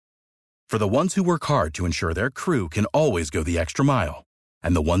For the ones who work hard to ensure their crew can always go the extra mile,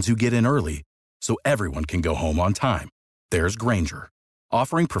 and the ones who get in early so everyone can go home on time, there's Grainger,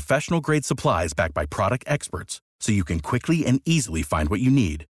 offering professional-grade supplies backed by product experts so you can quickly and easily find what you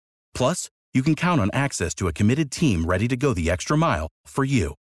need. Plus, you can count on access to a committed team ready to go the extra mile for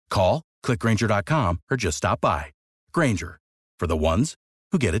you. Call, click Grainger.com, or just stop by. Grainger, for the ones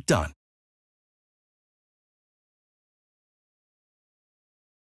who get it done.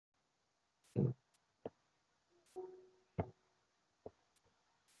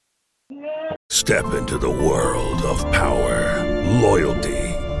 Step into the world of power, loyalty,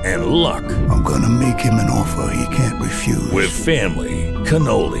 and luck. I'm gonna make him an offer he can't refuse. With family,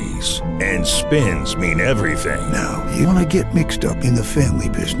 cannolis, and spins mean everything. Now, you wanna get mixed up in the family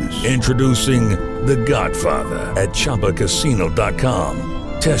business. Introducing The Godfather at ChumbaCasino.com.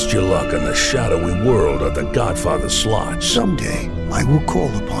 Test your luck in the shadowy world of The Godfather slot. Someday, I will call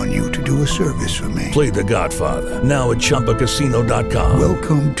upon you to do a service for me. Play The Godfather, now at ChumbaCasino.com.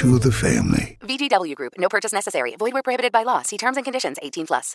 Welcome to the family. VGW Group. No purchase necessary. Void where prohibited by law. See terms and conditions. 18+.